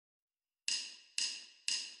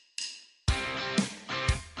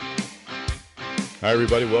Hi,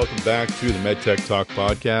 everybody. Welcome back to the MedTech Talk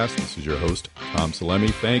podcast. This is your host, Tom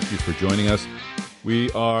Salemi. Thank you for joining us.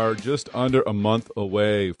 We are just under a month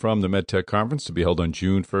away from the MedTech Conference to be held on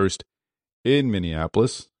June 1st in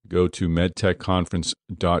Minneapolis. Go to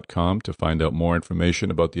medtechconference.com to find out more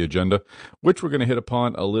information about the agenda, which we're going to hit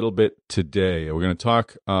upon a little bit today. We're going to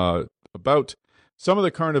talk about some of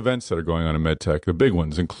the current events that are going on in MedTech, the big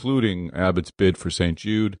ones, including Abbott's bid for St.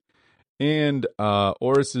 Jude, and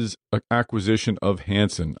Auris's acquisition of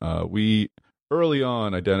Hansen. We early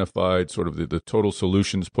on identified sort of the total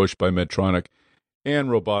solutions push by Medtronic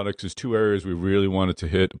and robotics as two areas we really wanted to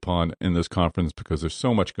hit upon in this conference because there's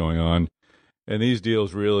so much going on. And these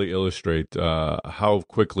deals really illustrate how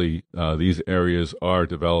quickly these areas are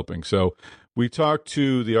developing. So we talked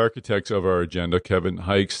to the architects of our agenda, Kevin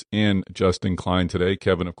Hykes and Justin Klein today.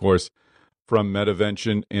 Kevin, of course, from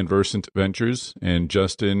Metavention and Versant Ventures, and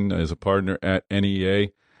Justin is a partner at NEA.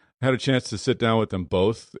 I had a chance to sit down with them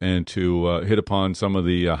both and to hit upon some of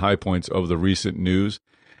the high points of the recent news,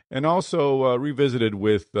 and also revisited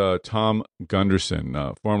with Tom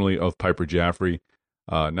Gunderson, formerly of Piper Jaffray,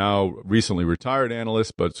 now recently retired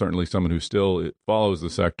analyst, but certainly someone who still follows the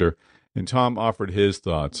sector. And Tom offered his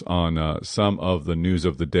thoughts on some of the news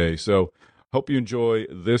of the day. So hope you enjoy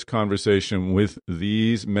this conversation with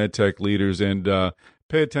these MedTech leaders, and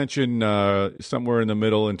pay attention somewhere in the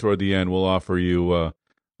middle and toward the end. We'll offer you a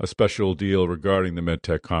special deal regarding the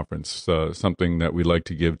MedTech conference, something that we'd like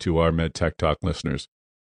to give to our MedTech Talk listeners.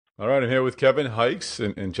 All right, I'm here with Kevin Hykes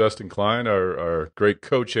and Justin Klein, our great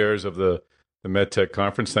co-chairs of the MedTech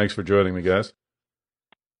conference. Thanks for joining me, guys.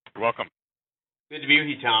 You're welcome. Good to be with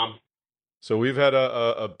you, Tom. So we've had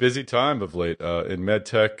a busy time of late in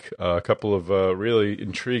MedTech, a couple of really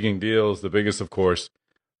intriguing deals, the biggest, of course,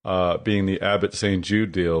 being the Abbott-St.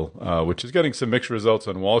 Jude deal, which is getting some mixed results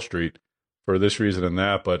on Wall Street for this reason and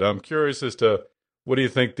that. But I'm curious as to what do you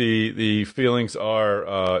think the feelings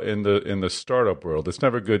are in the startup world? It's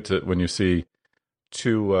never good when you see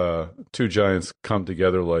two giants come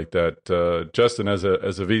together like that. Justin, as a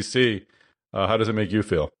VC, how does it make you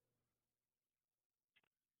feel?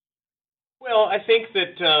 Well, I think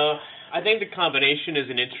the combination is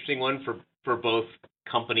an interesting one for both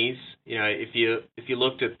companies. You know, if you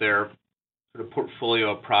looked at their sort of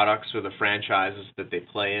portfolio of products or the franchises that they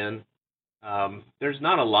play in, there's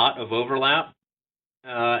not a lot of overlap,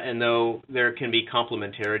 and though there can be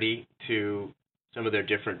complementarity to some of their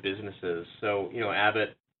different businesses. So, you know,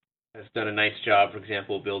 Abbott has done a nice job, for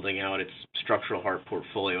example, building out its structural heart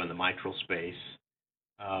portfolio in the mitral space.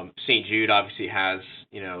 St. Jude obviously has,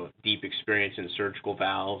 you know, deep experience in surgical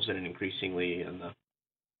valves and increasingly in the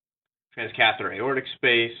transcatheter aortic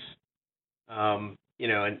space. You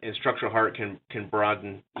know, and structural heart can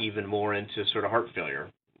broaden even more into sort of heart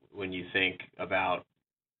failure when you think about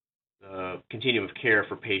the continuum of care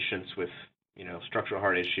for patients with, you know, structural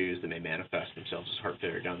heart issues that may manifest themselves as heart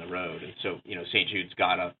failure down the road. And so, you know, St. Jude's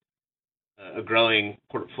got a growing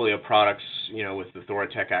portfolio of products, you know, with the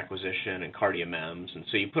Thoratec acquisition and CardioMEMS. And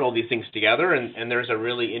so you put all these things together, and there's a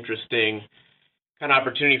really interesting kind of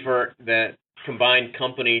opportunity for that combined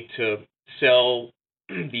company to sell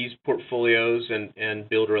these portfolios and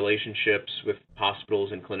build relationships with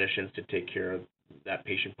hospitals and clinicians to take care of that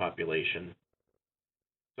patient population.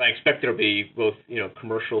 So I expect there'll be both, you know,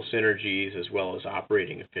 commercial synergies as well as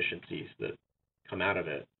operating efficiencies that come out of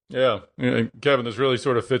it. Yeah, Kevin, this really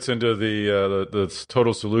sort of fits into the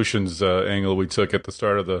total solutions angle we took at the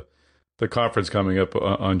start of the conference coming up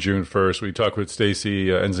on June 1st. We talked with Stacy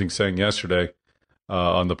Enzing-Seng yesterday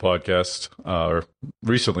on the podcast, or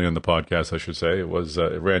recently on the podcast, I should say.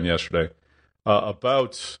 It ran yesterday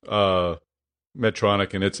about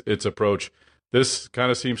Medtronic and its approach. This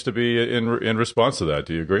kind of seems to be in response to that.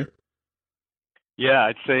 Do you agree? Yeah,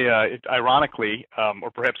 I'd say ironically,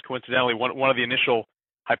 or perhaps coincidentally, one of the initial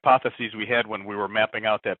hypotheses we had when we were mapping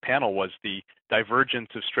out that panel was the divergence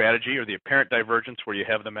of strategy, or the apparent divergence, where you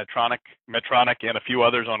have the Medtronic and a few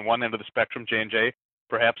others on one end of the spectrum, J&J,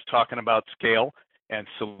 perhaps talking about scale and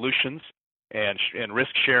solutions and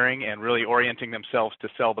risk sharing, and really orienting themselves to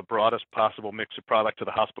sell the broadest possible mix of product to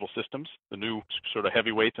the hospital systems, the new sort of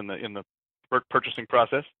heavyweights in the purchasing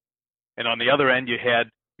process. And on the other end, you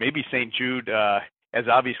had maybe St. Jude, as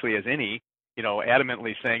obviously as any, you know,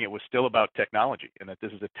 adamantly saying it was still about technology, and that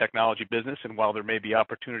this is a technology business, and while there may be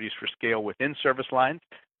opportunities for scale within service lines,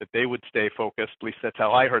 that they would stay focused, at least that's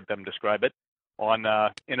how I heard them describe it, on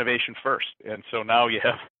innovation first. And so now you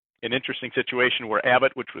have an interesting situation where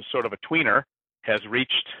Abbott, which was sort of a tweener, has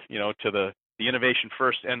reached, you know, to the innovation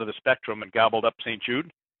first end of the spectrum and gobbled up St.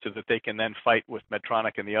 Jude, so that they can then fight with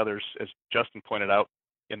Medtronic and the others, as Justin pointed out,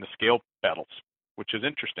 in the scale battles, which is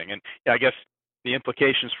interesting. And yeah, I guess the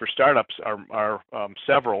implications for startups are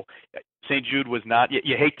several. St. Jude was not.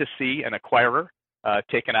 You hate to see an acquirer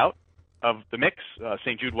taken out of the mix.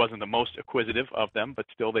 St. Jude wasn't the most acquisitive of them, but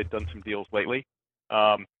still they've done some deals lately.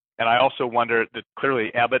 And I also wonder that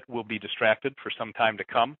clearly Abbott will be distracted for some time to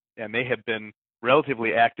come, and they have been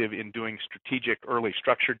relatively active in doing strategic early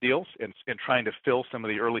structured deals and trying to fill some of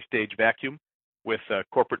the early stage vacuum with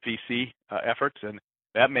corporate VC efforts, and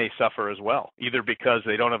that may suffer as well, either because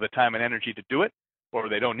they don't have the time and energy to do it, or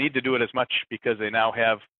they don't need to do it as much because they now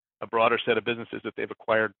have a broader set of businesses that they've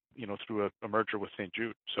acquired, through a merger with St.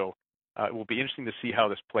 Jude. So it will be interesting to see how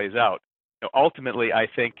this plays out. Ultimately, I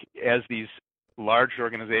think as these large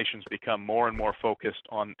organizations become more and more focused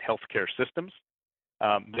on healthcare systems,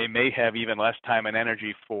 they may have even less time and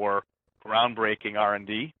energy for groundbreaking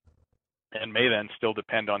R&D, and may then still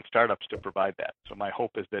depend on startups to provide that. So my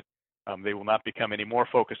hope is that they will not become any more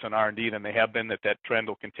focused on R&D than they have been, that trend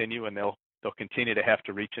will continue, and they'll continue to have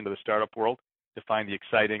to reach into the startup world to find the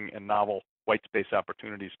exciting and novel white space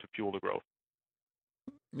opportunities to fuel the growth.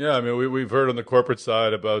 Yeah, I mean, we've heard on the corporate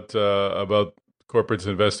side about corporates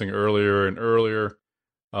investing earlier and earlier.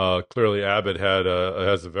 Clearly, Abbott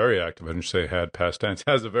has a very active, I didn't say had past tense,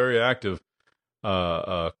 has a very active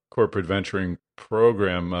corporate venturing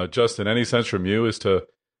program. Justin, any sense from you as to,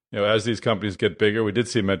 as these companies get bigger? We did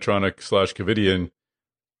see Medtronic/Covidien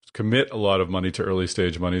commit a lot of money to early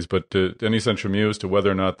stage monies, but any sense from you as to whether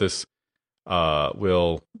or not this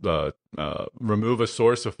will remove a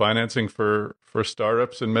source of financing for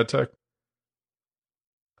startups in medtech?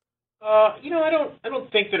 I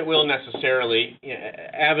don't think that it will necessarily.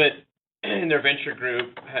 Abbott and their venture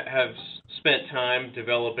group have spent time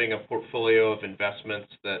developing a portfolio of investments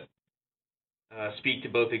that speak to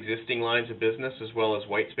both existing lines of business as well as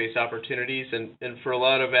white space opportunities. And for a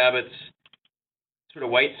lot of Abbott's sort of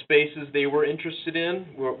white spaces they were interested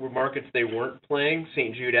in were markets they weren't playing.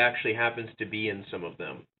 St. Jude actually happens to be in some of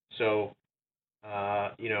them. So,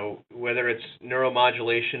 whether it's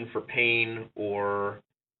neuromodulation for pain or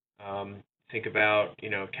think about,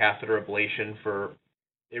 catheter ablation for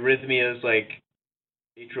arrhythmias like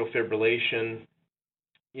atrial fibrillation,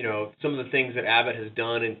 some of the things that Abbott has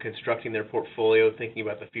done in constructing their portfolio, thinking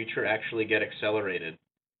about the future, actually get accelerated,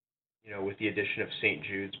 with the addition of St.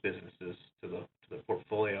 Jude's businesses to the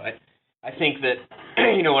portfolio. I think that,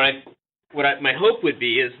 my hope would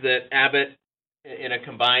be is that Abbott, in a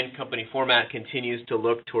combined company format, continues to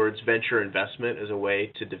look towards venture investment as a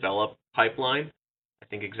way to develop pipeline. I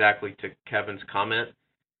think exactly to Kevin's comment,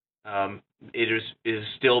 it has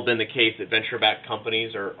still been the case that venture-backed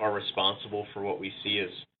companies are responsible for what we see as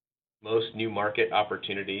most new market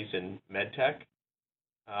opportunities in medtech.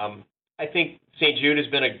 I think St. Jude has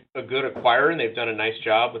been a good acquirer, and they've done a nice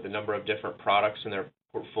job with a number of different products in their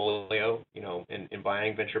portfolio, in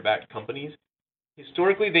buying venture-backed companies.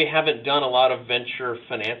 Historically, they haven't done a lot of venture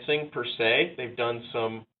financing per se. They've done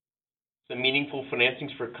some meaningful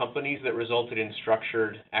financings for companies that resulted in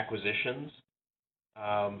structured acquisitions.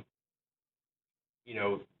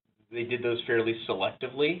 They did those fairly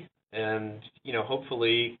selectively, and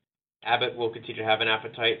hopefully Abbott will continue to have an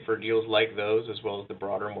appetite for deals like those, as well as the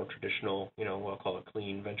broader, more traditional, we'll call it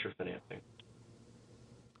clean venture financing.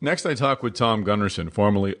 Next, I talk with Tom Gunderson,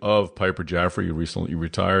 formerly of Piper Jaffray, who recently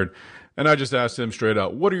retired, and I just asked him straight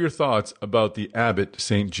out, what are your thoughts about the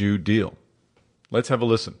Abbott-St. Jude deal? Let's have a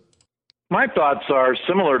listen. My thoughts are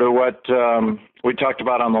similar to what we talked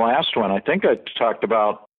about on the last one. I think I talked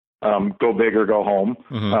about go big or go home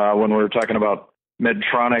when we were talking about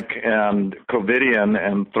Medtronic and Covidien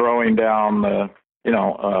and throwing down the,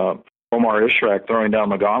 Omar Ishrak throwing down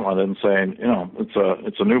the gauntlet and saying,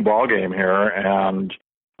 it's a new ball game here, and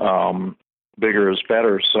bigger is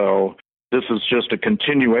better. So this is just a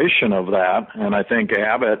continuation of that, and I think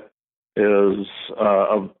Abbott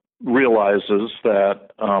realizes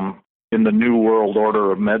that in the new world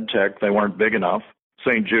order of medtech, they weren't big enough.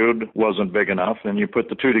 St. Jude wasn't big enough, and you put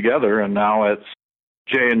the two together, and now it's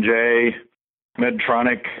J&J,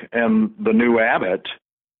 Medtronic, and the new Abbott,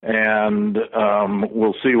 and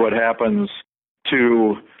we'll see what happens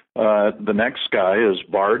to the next guy. Is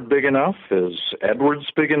Bard big enough? Is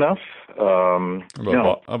Edwards big enough? How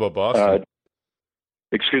about Boston?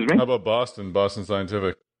 Excuse me? How about Boston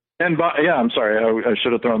Scientific? And I'm sorry, I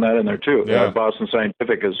should have thrown that in there too. Yeah. Boston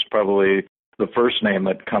Scientific is probably the first name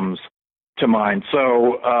that comes to mind.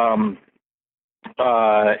 So,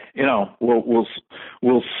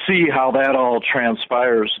 we'll see how that all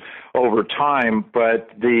transpires over time. But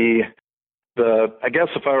I guess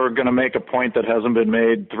if I were going to make a point that hasn't been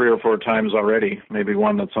made 3 or 4 times already, maybe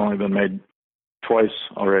one that's only been made twice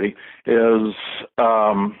already, is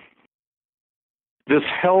this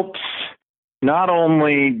helps not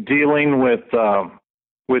only dealing with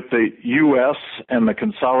the U.S. and the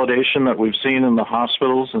consolidation that we've seen in the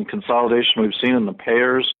hospitals and consolidation we've seen in the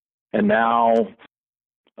payers, and now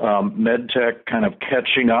MedTech kind of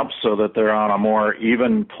catching up so that they're on a more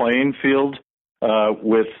even playing field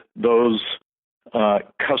with those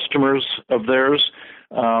customers of theirs.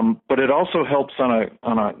 But it also helps on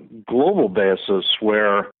a global basis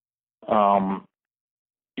where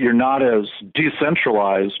you're not as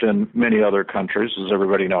decentralized in many other countries, as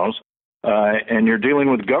everybody knows, and you're dealing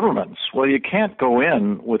with governments. Well, you can't go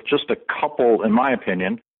in with just a couple, in my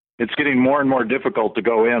opinion. It's getting more and more difficult to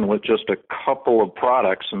go in with just a couple of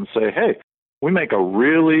products and say, hey, we make a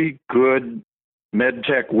really good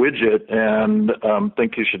MedTech widget and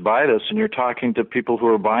think you should buy this. And you're talking to people who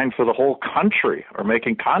are buying for the whole country or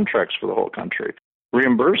making contracts for the whole country,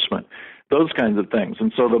 reimbursement, those kinds of things.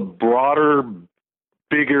 And so the broader,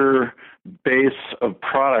 bigger base of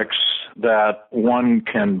products that one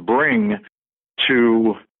can bring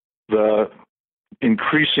to the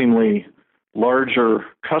increasingly larger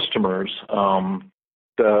customers,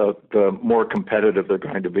 the more competitive they're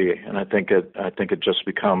going to be. And I think it just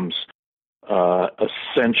becomes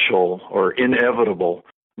essential or inevitable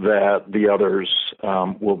that the others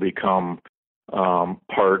will become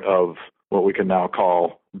part of what we can now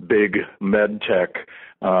call big MedTech,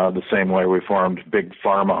 the same way we formed big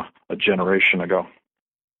pharma a generation ago.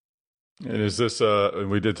 And is this,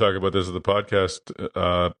 we did talk about this at the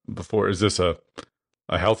podcast before, is this a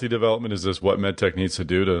healthy development? Is this what MedTech needs to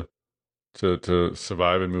do to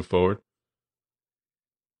survive and move forward?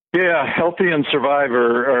 Yeah, healthy and survive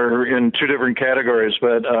are in two different categories,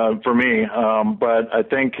 but for me, but I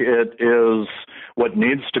think it is what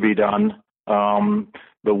needs to be done.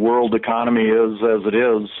 The world economy is as it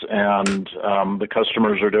is, and the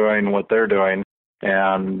customers are doing what they're doing.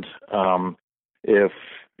 And if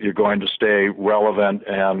you're going to stay relevant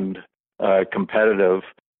and competitive,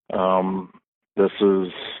 this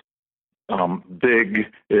is big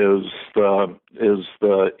is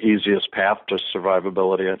the easiest path to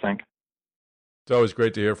survivability, I think. It's always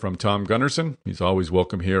great to hear from Tom Gunderson. He's always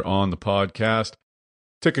welcome here on the podcast.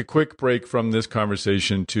 Take a quick break from this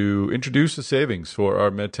conversation to introduce the savings for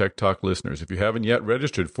our MedTech Talk listeners. If you haven't yet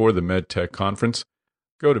registered for the MedTech Conference,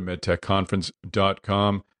 go to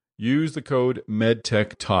medtechconference.com. Use the code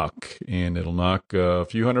MedTechTalk, and it'll knock a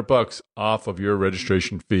few $100 off of your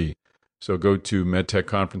registration fee. So go to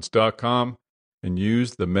medtechconference.com and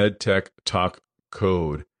use the MedTech Talk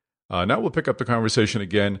code. Now we'll pick up the conversation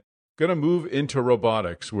again. Going to move into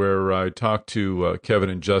robotics, where I talked to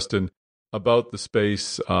Kevin and Justin about the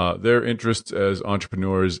space, their interests as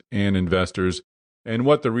entrepreneurs and investors, and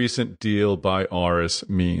what the recent deal by Auris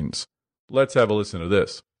means. Let's have a listen to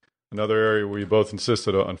this. Another area we both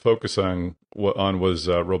insisted on focusing on was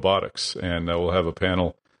robotics, and we'll have a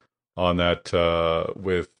panel on that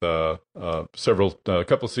with a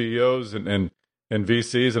couple CEOs and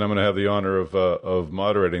VCs, and I'm going to have the honor of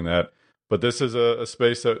moderating that. But this is a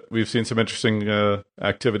space that we've seen some interesting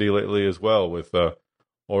activity lately as well with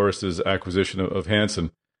Auris's acquisition of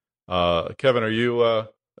Hansen. Kevin, are you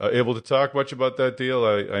able to talk much about that deal?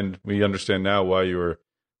 And we understand now why you were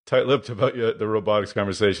tight-lipped about the robotics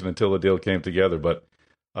conversation until the deal came together. But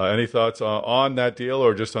any thoughts on that deal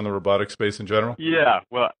or just on the robotics space in general? Yeah,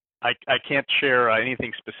 well, I can't share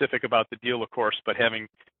anything specific about the deal, of course, but having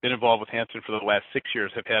been involved with Hansen for the last 6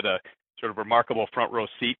 years, have had a sort of remarkable front row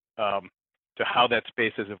seat to how that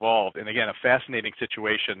space has evolved. And again, a fascinating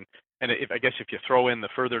situation. And I guess if you throw in the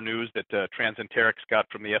further news that Transenterix got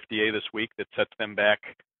from the FDA this week that sets them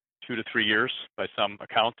back 2 to 3 years by some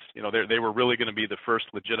accounts, they were really going to be the first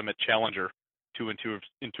legitimate challenger to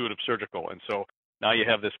Intuitive Surgical. And so now you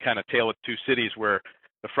have this kind of tale of two cities where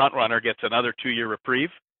the front runner gets another 2-year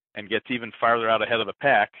reprieve and gets even farther out ahead of the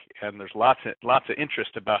pack. And there's lots of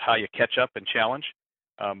interest about how you catch up and challenge,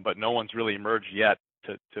 but no one's really emerged yet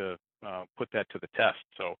to put that to the test.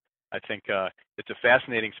 So I think it's a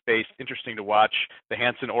fascinating space, interesting to watch. The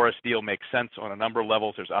Hansen-Auris deal makes sense on a number of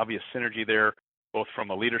levels. There's obvious synergy there, both from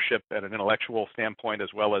a leadership and an intellectual standpoint, as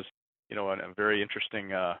well as a very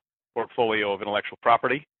interesting portfolio of intellectual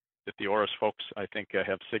property that the Auris folks, I think,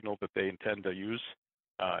 have signaled that they intend to use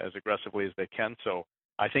as aggressively as they can. So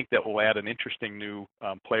I think that will add an interesting new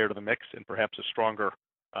player to the mix and perhaps a stronger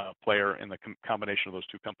player in the combination of those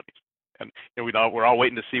two companies. And we're all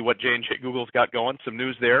waiting to see what J&J Google's got going. Some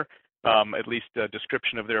news there, at least a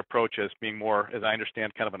description of their approach as being more, as I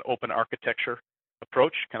understand, kind of an open architecture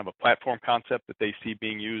approach, kind of a platform concept that they see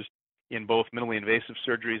being used in both minimally invasive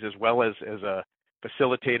surgeries as well as a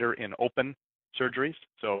facilitator in open surgeries.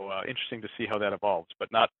 So interesting to see how that evolves,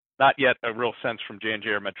 but not yet a real sense from J&J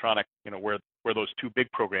or Medtronic, where where those two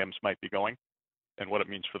big programs might be going and what it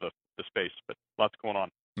means for the space. But lots going on.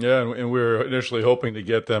 Yeah, and we were initially hoping to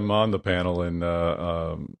get them on the panel, and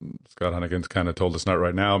Scott Hunnigan's kind of told us not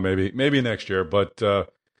right now, maybe next year. But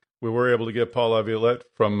we were able to get Paul Laviolette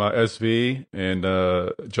from SV and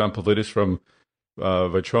John Pavlidis from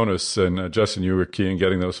Vitronis, and Justin, you were key in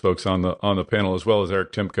getting those folks on the panel, as well as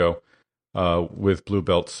Eric Timko with Blue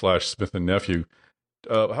Belt / Smith and Nephew.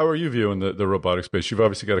 How are you viewing the robotic space? You've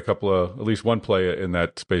obviously got a couple of, at least one play in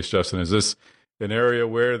that space, Justin. Is this an area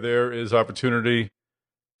where there is opportunity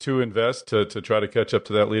to invest to try to catch up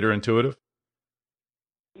to that leader, Intuitive?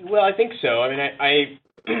 Well, I think so. I mean,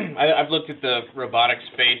 I've looked at the robotic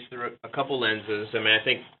space through a couple lenses. I mean, I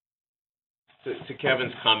think to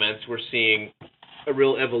Kevin's comments, we're seeing a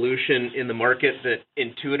real evolution in the market that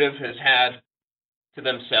Intuitive has had to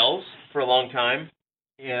themselves for a long time.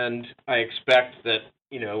 And I expect that,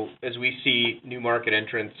 as we see new market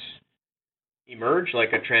entrants emerge,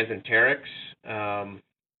 like a Transenterix,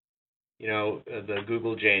 the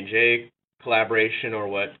Google J&J collaboration, or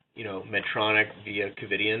what, Medtronic via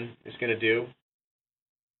Covidien is going to do,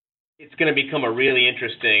 it's going to become a really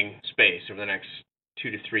interesting space over the next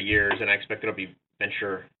 2 to 3 years. And I expect there'll be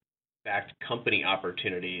venture-backed company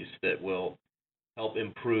opportunities that will help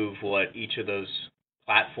improve what each of those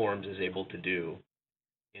platforms is able to do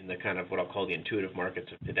in the kind of what I'll call the intuitive markets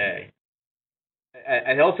of today.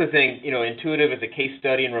 I also think, Intuitive as a case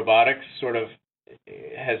study in robotics sort of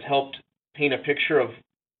has helped paint a picture of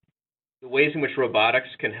the ways in which robotics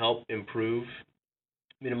can help improve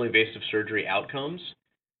minimally invasive surgery outcomes.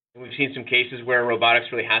 And we've seen some cases where robotics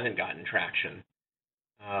really hasn't gotten traction.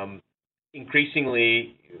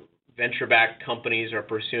 Increasingly, venture-backed companies are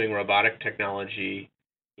pursuing robotic technology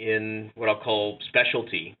in what I'll call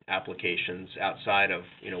specialty applications outside of,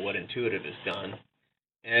 what Intuitive has done.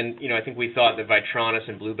 And, I think we thought that Vitronis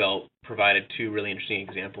and Blue Belt provided two really interesting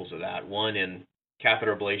examples of that, one in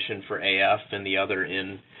catheter ablation for AF and the other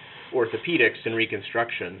in orthopedics and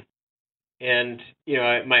reconstruction. And,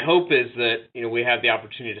 my hope is that, we have the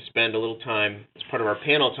opportunity to spend a little time as part of our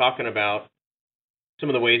panel talking about some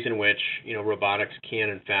of the ways in which, robotics can,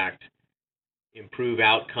 in fact, improve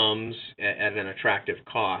outcomes at an attractive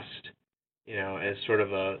cost, as sort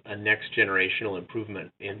of a next generational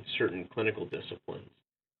improvement in certain clinical disciplines.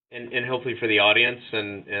 And hopefully for the audience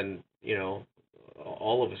and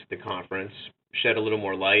all of us at the conference, shed a little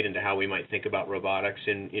more light into how we might think about robotics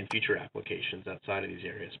in future applications outside of these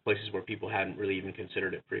areas, places where people hadn't really even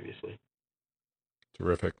considered it previously.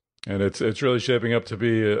 Terrific. And it's really shaping up to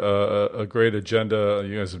be a great agenda.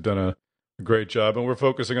 You guys have done a great job, and we're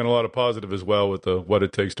focusing on a lot of positive as well with the What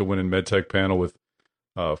It Takes to Win in MedTech panel with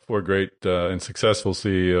 4 great and successful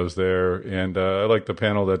CEOs there. And I like the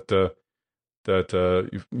panel that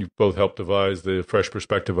you've both helped devise, the fresh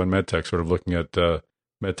perspective on MedTech, sort of looking at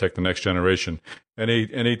MedTech, the next generation. Any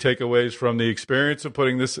takeaways from the experience of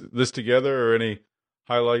putting this together, or any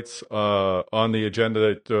highlights on the agenda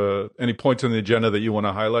that any points on the agenda that you want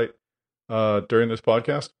to highlight during this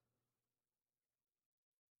podcast?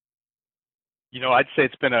 I'd say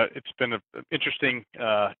it's been an interesting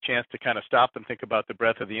chance to kind of stop and think about the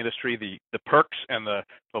breadth of the industry. The perks and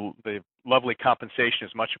the lovely compensation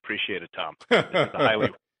is much appreciated, Tom. It's a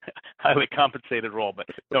highly compensated role, but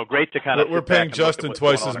no, great to kind of. We're paying Justin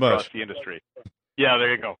twice as much. Across the industry. Yeah,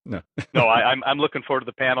 there you go. No, I'm looking forward to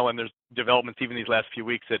the panel, and there's developments even these last few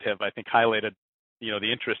weeks that have, I think, highlighted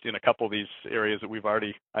the interest in a couple of these areas that we've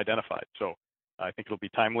already identified. So I think it'll be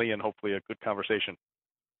timely and hopefully a good conversation.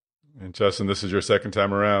 And Justin, this is your second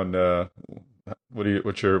time around.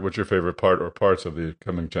 What's your favorite part or parts of the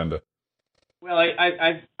coming agenda? Well,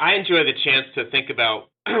 I enjoy the chance to think about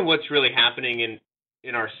what's really happening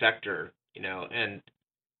in our sector, and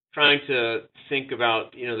trying to think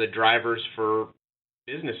about the drivers for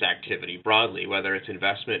business activity broadly, whether it's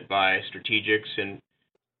investment by strategics in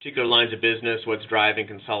particular lines of business, what's driving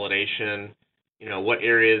consolidation, what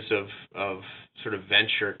areas of sort of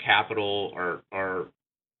venture capital are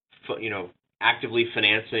actively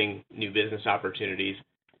financing new business opportunities,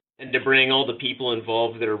 and to bring all the people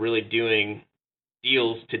involved that are really doing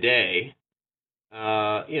deals today,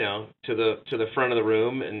 to the front of the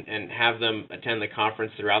room and have them attend the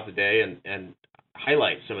conference throughout the day and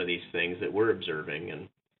highlight some of these things that we're observing, and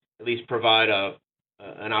at least provide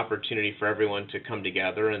an opportunity for everyone to come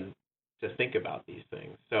together and to think about these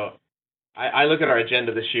things. So I look at our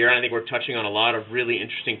agenda this year, and I think we're touching on a lot of really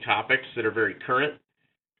interesting topics that are very current.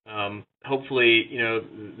 Hopefully,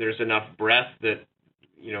 there's enough breadth that,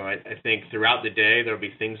 I think throughout the day there'll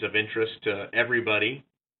be things of interest to everybody.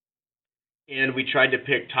 And we tried to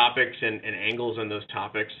pick topics and angles on those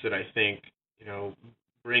topics that I think,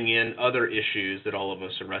 bring in other issues that all of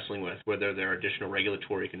us are wrestling with, whether they're additional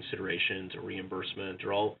regulatory considerations or reimbursement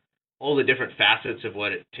or all the different facets of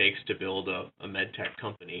what it takes to build a med tech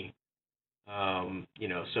company.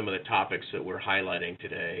 Some of the topics that we're highlighting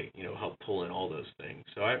today, help pull in all those things.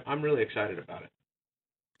 So I'm really excited about it.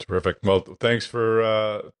 Terrific. Well, thanks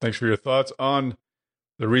for your thoughts on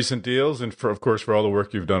the recent deals and of course for all the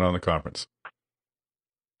work you've done on the conference.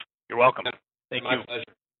 You're welcome. Thank you. My pleasure.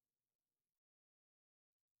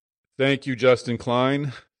 Thank you, Justin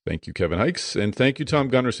Klein. Thank you, Kevin Hykes. And thank you, Tom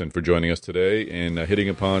Gunderson, for joining us today and hitting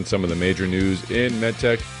upon some of the major news in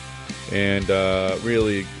MedTech and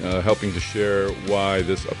really helping to share why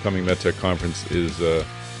this upcoming MedTech conference is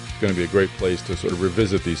going to be a great place to sort of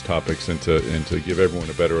revisit these topics and to give everyone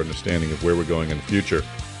a better understanding of where we're going in the future.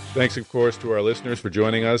 Thanks, of course, to our listeners for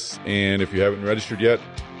joining us. And if you haven't registered yet,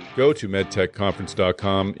 go to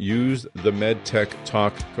medtechconference.com. Use the MedTech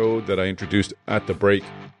Talk code that I introduced at the break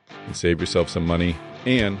and save yourself some money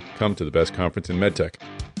and come to the best conference in MedTech.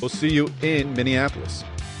 We'll see you in Minneapolis.